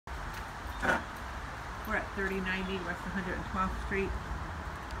3090 West 112th Street.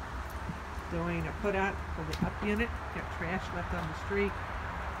 Doing a put out for the up unit. Got trash left on the street.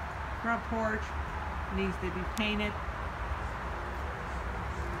 Front porch needs to be painted.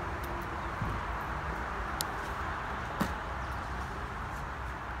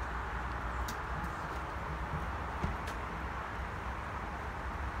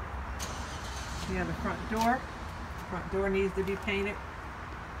 We have the front door. Front door needs to be painted.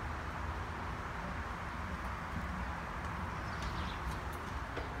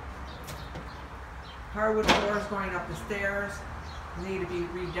 Hardwood floors going up the stairs need to be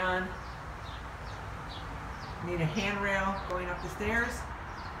redone. Need a handrail going up the stairs.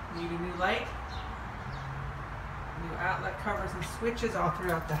 Need a new light. New outlet covers and switches all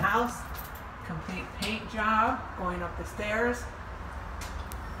throughout the house. Complete paint job going up the stairs.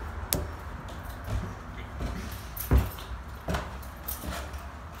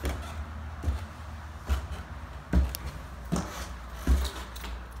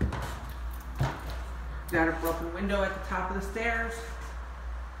 Got a broken window at the top of the stairs.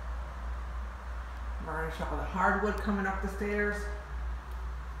 Varnish all the hardwood coming up the stairs.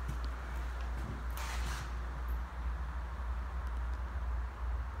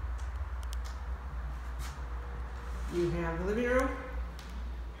 You have the living room,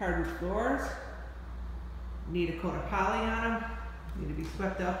 hardwood floors. Need a coat of poly on them. Need to be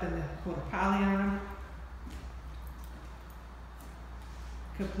swept up in the coat of poly on them.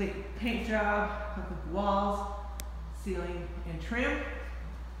 Complete paint job of the walls, ceiling, and trim.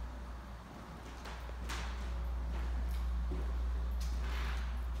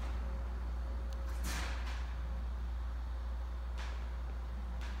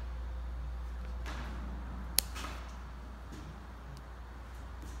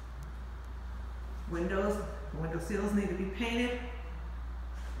 Window seals need to be painted.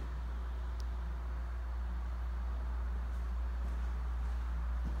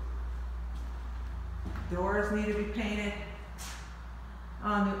 Doors need to be painted.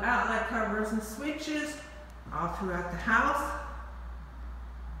 All new outlet covers and switches all throughout the house.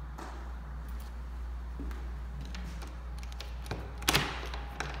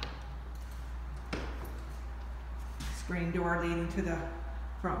 Screen door leading to the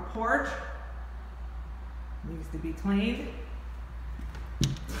front porch needs to be cleaned.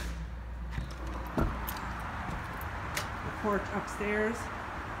 The porch upstairs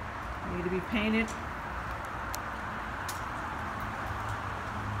need to be painted.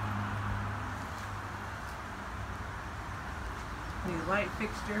 New light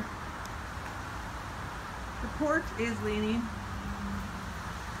fixture. The porch is leaning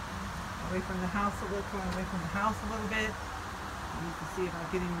away from the house a little, going away from the house a little bit. You can see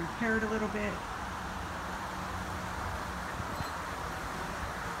about getting repaired a little bit.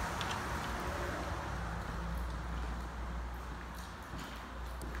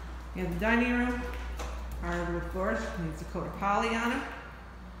 In the dining room, hardwood floors needs a coat of poly on it.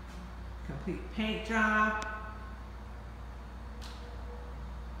 Complete paint job.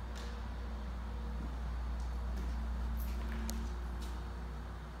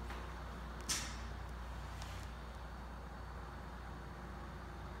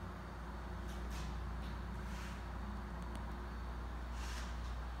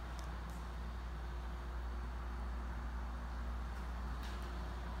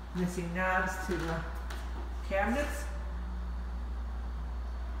 Missing knobs to the cabinets.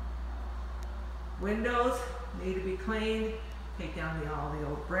 Windows need to be cleaned. Take down all the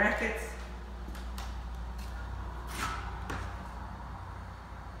old brackets.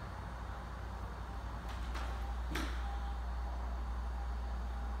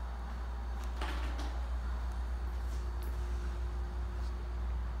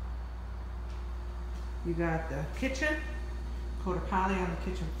 You got the kitchen. Coat of poly on the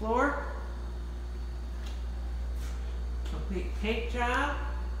kitchen floor. Complete paint job,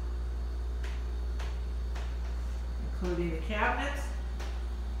 including the cabinets.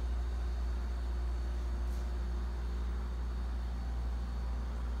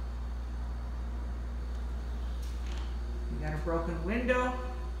 You got a broken window.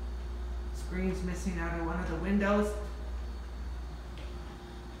 Screen's missing out of one of the windows.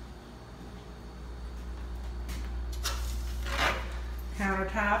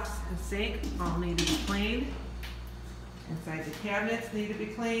 Countertops and sink all need to be cleaned. Inside the cabinets need to be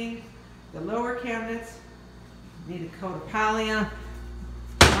cleaned. The lower cabinets need a coat of poly on,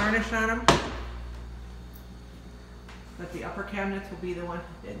 varnish on them. But the upper cabinets will be the one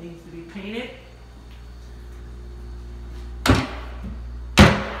that needs to be painted.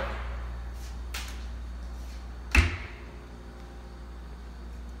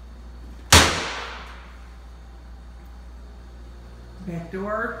 Back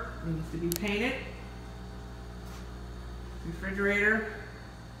door needs to be painted. Refrigerator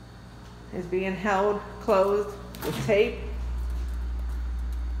is being held closed with tape.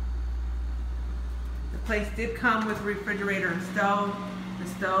 The place did come with a refrigerator and stove. The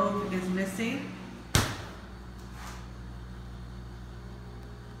stove is missing.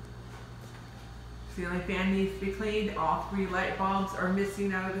 Ceiling fan needs to be cleaned. All 3 light bulbs are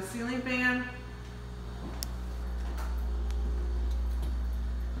missing out of the ceiling fan.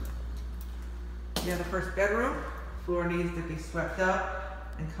 Yeah, the first bedroom floor needs to be swept up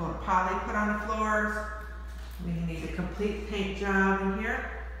and coat of poly put on the floors. We need a complete paint job in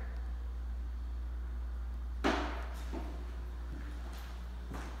here.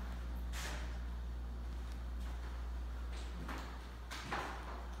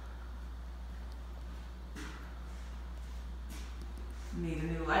 Need a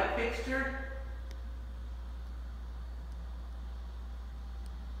new light fixture.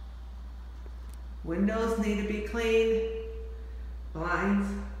 Windows need to be cleaned. Blinds,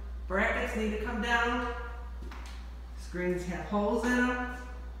 brackets need to come down. Screens have holes in them.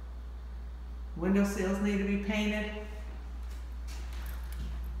 Window sills need to be painted.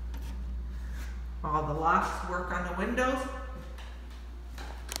 All the locks work on the windows.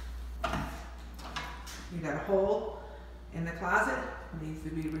 You got a hole in the closet, needs to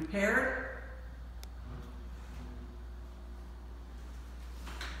be repaired.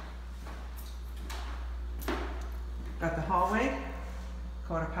 Got the hallway,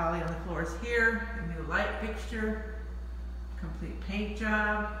 coat of poly on the floors here, a new light fixture, complete paint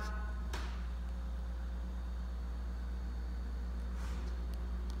job.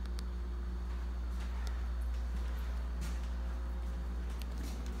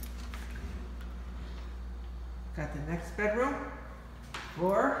 Got the next bedroom,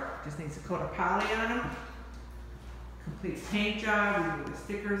 floor, just needs a coat of poly on them. Complete paint job, remove the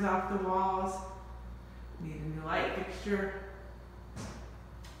stickers off the walls. Need a new light fixture.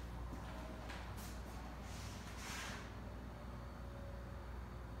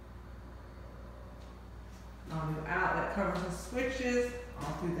 All new outlet covers and switches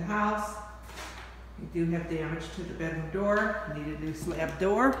all through the house. You do have damage to the bedroom door. Need a new slab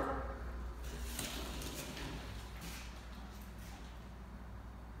door.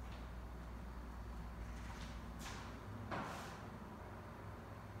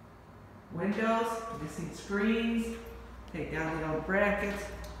 Windows, missing screens, take down the old brackets,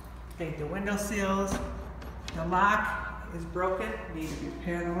 take the window sills. The lock is broken, need to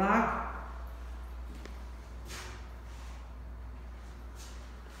repair the lock.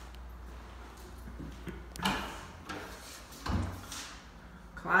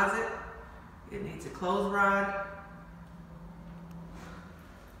 Closet, it needs a clothes rod.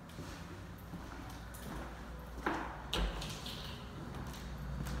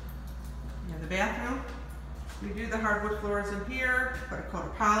 Bathroom, we do the hardwood floors in here, put a coat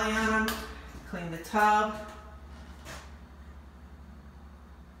of poly on them, clean the tub,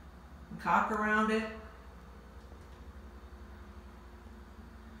 and caulk around it,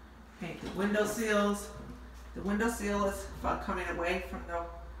 paint the window sills. The window seal is coming away from the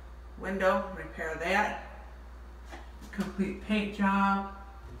window, repair that, complete paint job.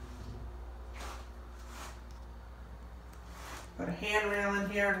 Put a handrail in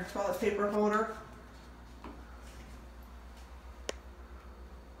here and a toilet paper holder.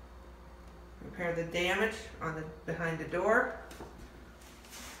 Repair the damage on the behind the door.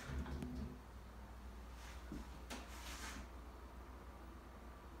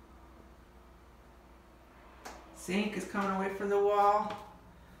 Sink is coming away from the wall.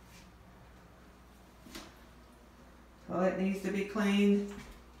 Toilet needs to be cleaned.